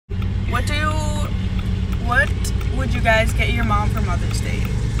What would you guys get your mom for Mother's Day?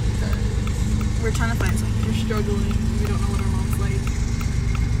 We're trying to find something. We're struggling. We don't know what our mom's like.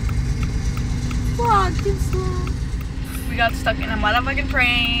 Fuck, it's slow. We got stuck in a motherfucking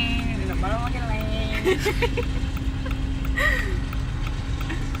train, in a motherfucking lane.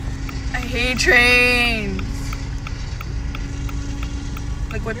 I hate trains.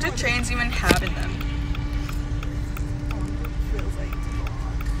 Like, what do trains even have in them?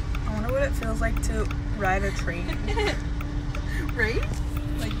 I wonder what it feels like to ride a train. Right?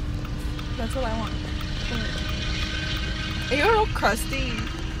 Like, that's what I want. You're all crusty.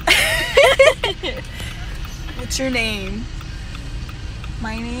 What's your name?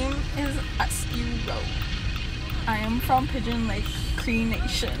 My name is Askew Road. I am from Pigeon Lake, Cree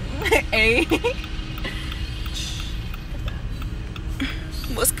Nation. A.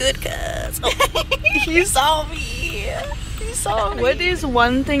 What's good, cuz? Oh, you saw me. You saw me. What is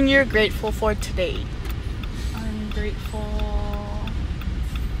one thing you're grateful for today? I'm grateful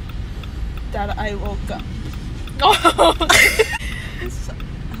that I woke up.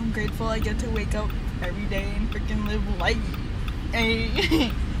 I'm grateful I get to wake up every day and freaking live life.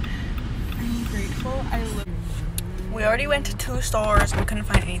 I'm grateful I live. We already went to 2 stores. We couldn't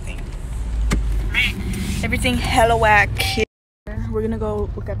find anything. Everything hella whack. We're gonna go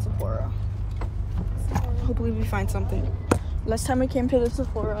look at Sephora. Hopefully we find something. Last time we came to the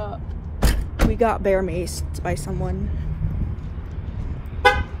Sephora, we got bear maced by someone.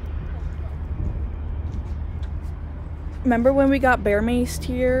 Remember when we got bear maced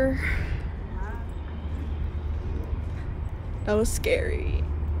here? That was scary.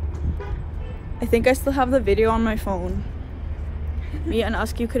 I think I still have the video on my phone. Me and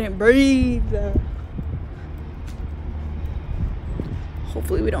Askew couldn't breathe.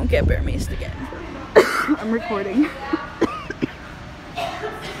 Hopefully we don't get bear maced again. I'm recording.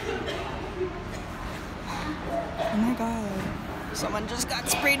 Oh my god. Someone just got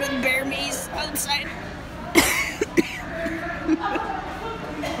sprayed with bear mace outside.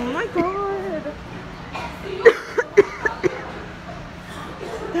 Oh my god.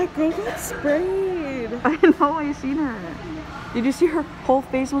 That girl got sprayed. I know, I seen her. Did you see her whole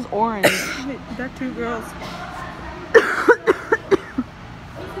face was orange? That 2 girls.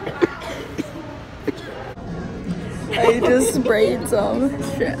 I just sprayed some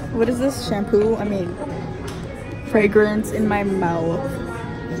what is this shampoo? I mean fragrance in my mouth.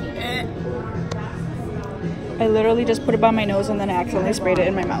 I literally just put it by my nose and then I accidentally sprayed it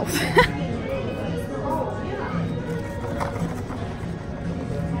in my mouth.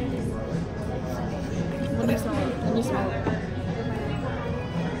 Let me smell it. Let me smell it.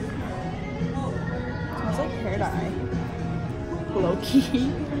 It smells like hair dye. Low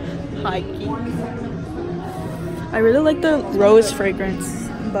key. High key. I really like the rose fragrance,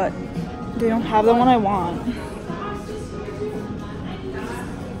 but they don't have the one I want.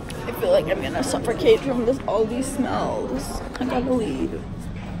 I feel like I'm gonna suffocate from all these smells. I gotta leave.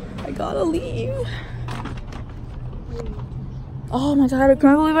 I gotta leave. Oh my god, I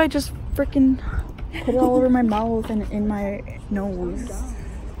can't believe I just freaking put it all over my mouth and in my nose.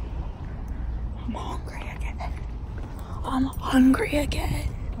 I'm hungry again. I'm hungry again.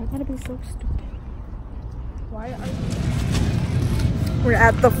 Why gotta be so stupid? Why are you? We're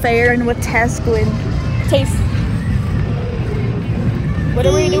at the fair in Wetaskiwin. Taste. What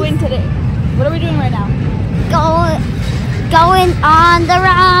are we doing today? What are we doing right now? Going on the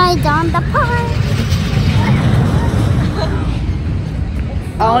ride on the park.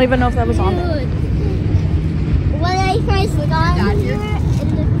 I don't even know if that was on there. When I first got here, it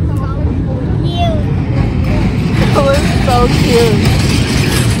looked so cute. It was so cute.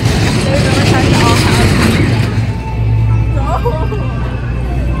 There's never time to all have.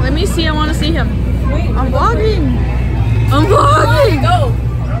 Let me see, I want to see him. Wait, I'm vlogging. I'm vlogging. Go.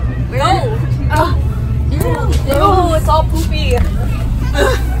 Ew, it's all poopy.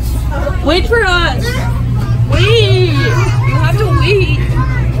 Wait for us. Wait. You have to wait.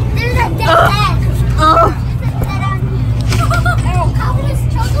 There's a dead bed. Oh.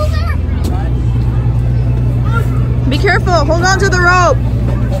 Be careful. Hold on to the rope.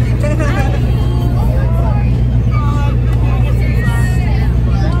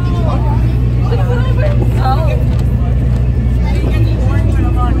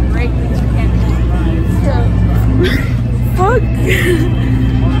 Fuck.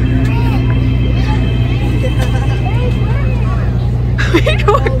 Wait,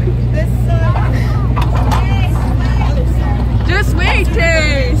 what? Just wait,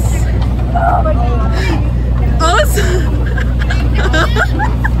 Chase. Oh my god.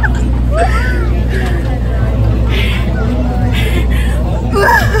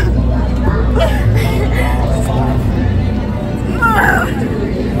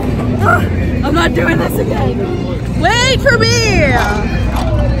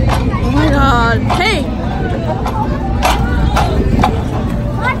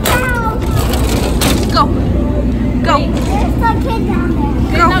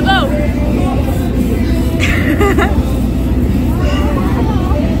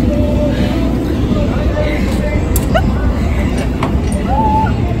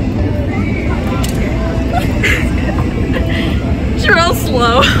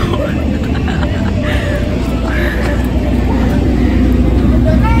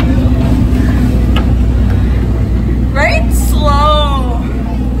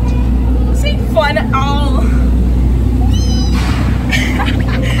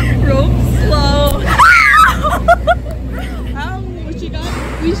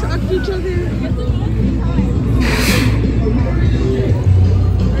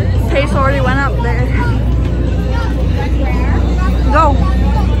 Grace already went up there. Go.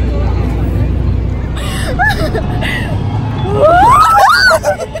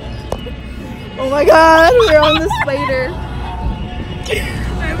 Oh my god, we're on the spider. I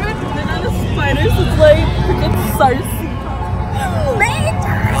haven't been on a spider since like freaking SARS.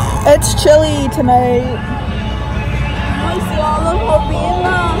 It's chilly tonight. I see all of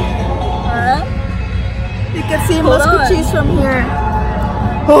Hobina. You can see Muscatcheese from here.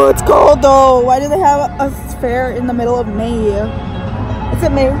 Oh, it's cold though. Why do they have a fair in the middle of May? Is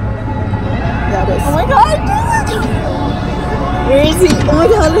it May? Yeah, it is. Oh my god. Where is he? Oh my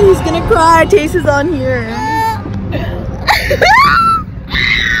god, he's gonna cry. Taste is on here.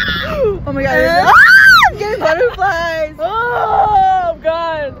 Oh my god. I'm getting butterflies. Oh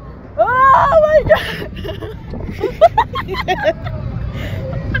god. Oh my god.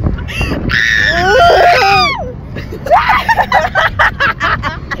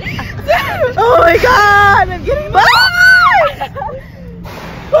 Oh my god, I'm getting butterflies.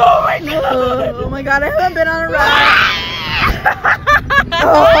 Oh my god. Oh my god, I haven't been on a ride.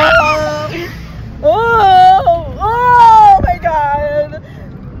 Oh my god.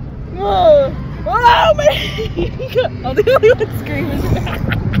 Oh my god. I'm the only one screaming.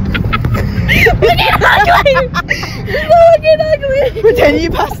 Look at ugly. You're so fucking ugly. Pretend you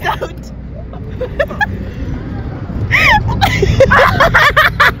passed out.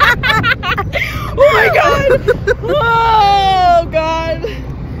 Oh my god. Oh god.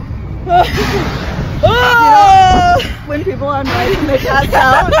 Oh. When people are on rides and they pass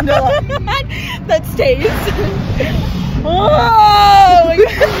out and they're like, that stays. Oh my god.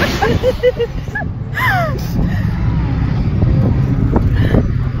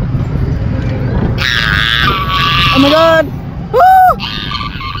 Oh my god. Oh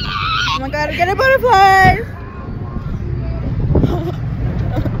my god, I'm getting butterflies.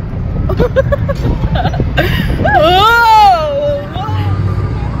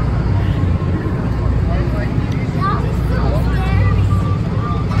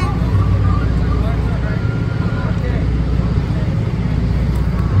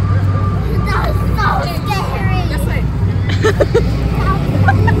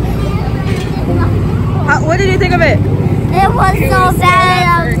 What did you think of it? It was so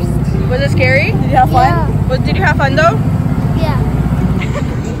bad. Was it scary? Did you have fun? Yeah. Did you have fun though? Yeah.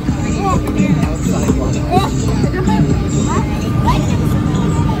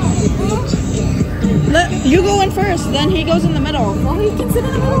 You go in first, then he goes in the middle. Well, he can sit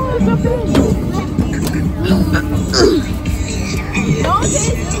in the middle or jump in.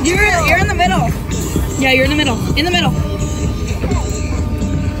 You're in the middle. Yeah, you're in the middle. In the middle.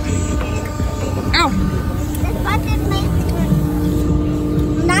 Ow. This button makes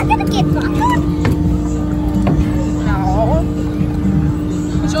I'm not gonna get buckled. No.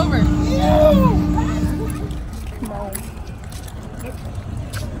 Push over.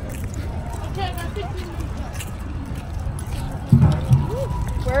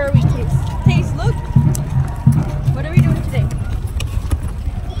 Where are we, Taste? Taste, look. What are we doing today?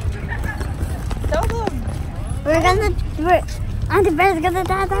 Tell them. Auntie Bear's gonna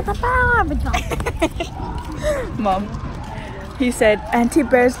dance at the power. Mom, he said, Auntie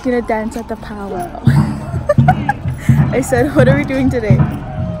Bear's gonna dance at the powwow. I said, what are we doing today?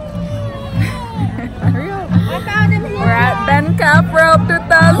 Hurry up. I found him here. We're at Ben Capro 2000.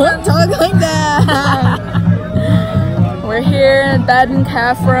 Don't talk like that. We're here in Ben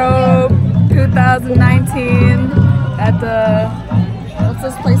Capro 2019 at the, what's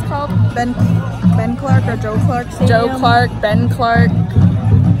this place called? Ben Clark or Joe Clark Stadium? Joe Clark, Ben Clark,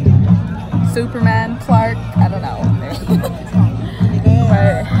 Superman Clark, I don't know.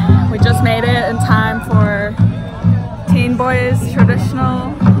 But we just made it in time for Teen Boys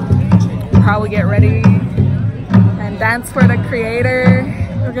traditional. We'll probably get ready and dance for the creator.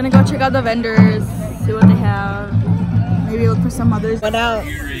 We're gonna go check out the vendors, see what they have. Maybe look for some others. What out?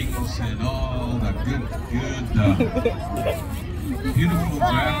 And all the good beautiful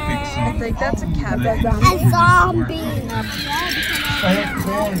graphics. I think that's a cat. A zombie.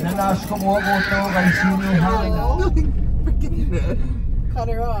 Cut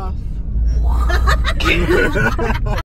her off.